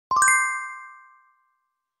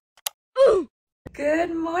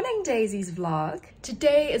Good morning, Daisies vlog.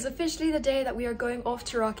 Today is officially the day that we are going off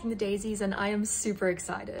to rocking the Daisies and I am super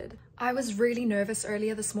excited. I was really nervous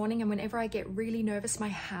earlier this morning, and whenever I get really nervous, my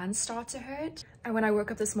hands start to hurt. And when I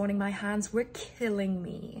woke up this morning, my hands were killing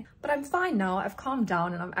me. But I'm fine now, I've calmed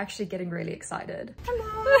down and I'm actually getting really excited.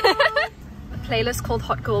 Hello! A playlist called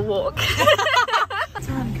Hot Girl Walk.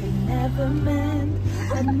 Time could never mend,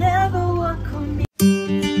 I'd never walk on me.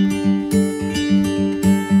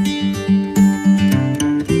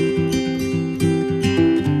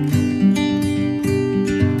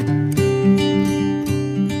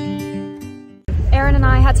 And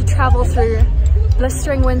I had to travel through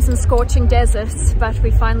blistering winds and scorching deserts, but we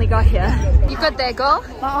finally got here. You got there, girl?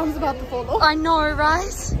 My arm's about to fall off. I know,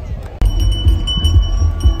 right?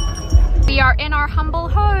 We are in our humble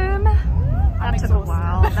home. That took a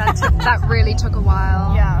while. That really took a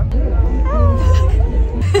while. Yeah.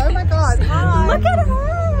 Oh my god, hi! Look at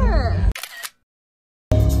her!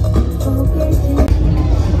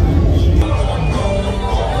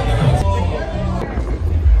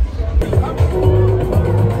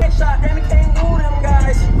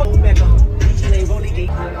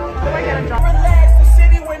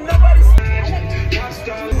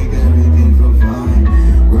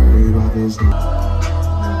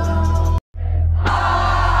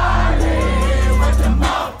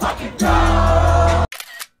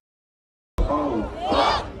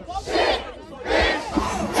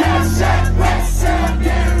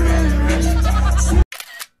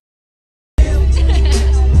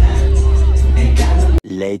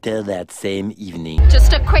 Later that same evening.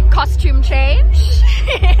 Just a quick costume change.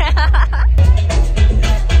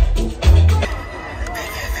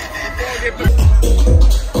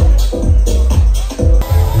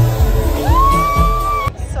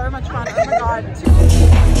 So much fun, oh my god.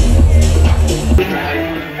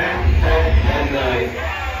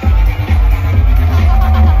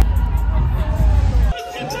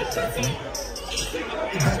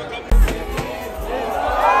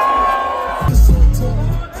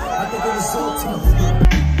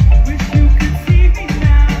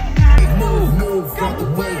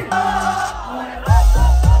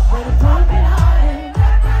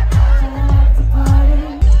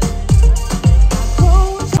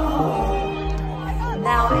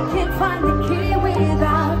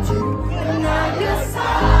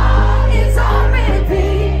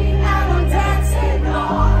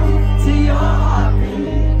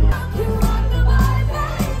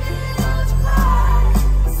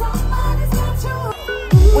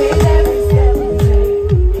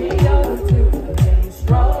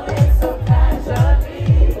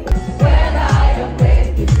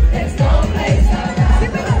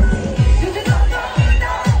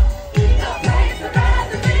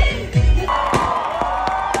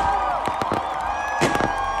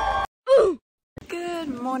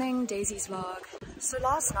 Daisies vlog. So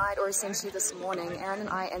last night, or essentially this morning, Aaron and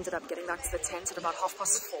I ended up getting back to the tent at about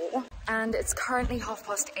 4:30, and it's currently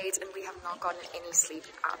 8:30 and we have not gotten any sleep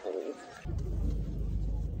at all.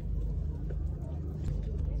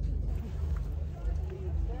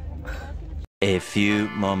 A few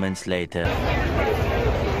moments later.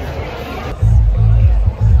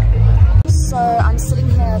 So I'm sitting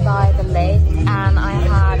here by the lake and I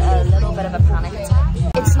had a little bit of a panic attack.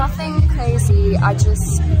 It's nothing crazy, I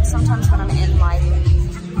just, sometimes when I'm in like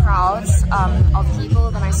crowds of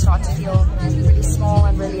people, then I start to feel really small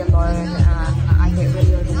and really alone and I get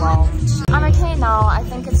really overwhelmed. I'm okay now, I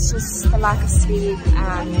think it's just the lack of sleep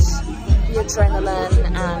and the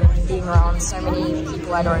adrenaline and being around so many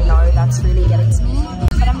people I don't know that's really getting to me.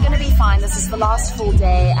 But I'm gonna be fine, this is the last full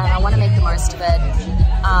day and I want to make the most of it.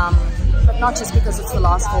 But not just because it's the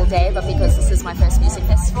last full day, but because this is my first music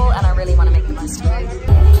festival and I really want to make the most of it.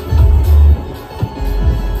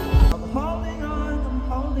 I'm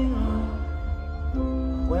holding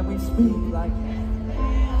on, when we speak like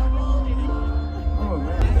oh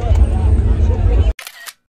man.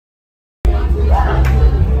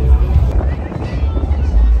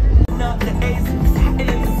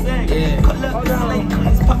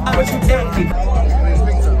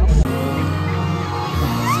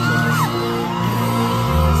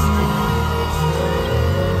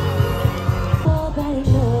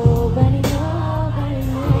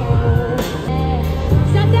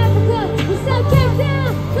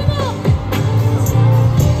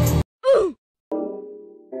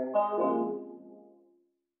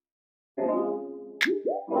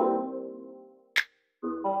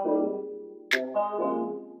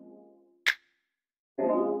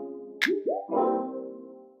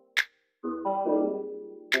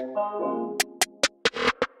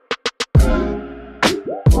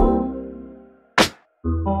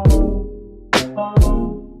 Oh.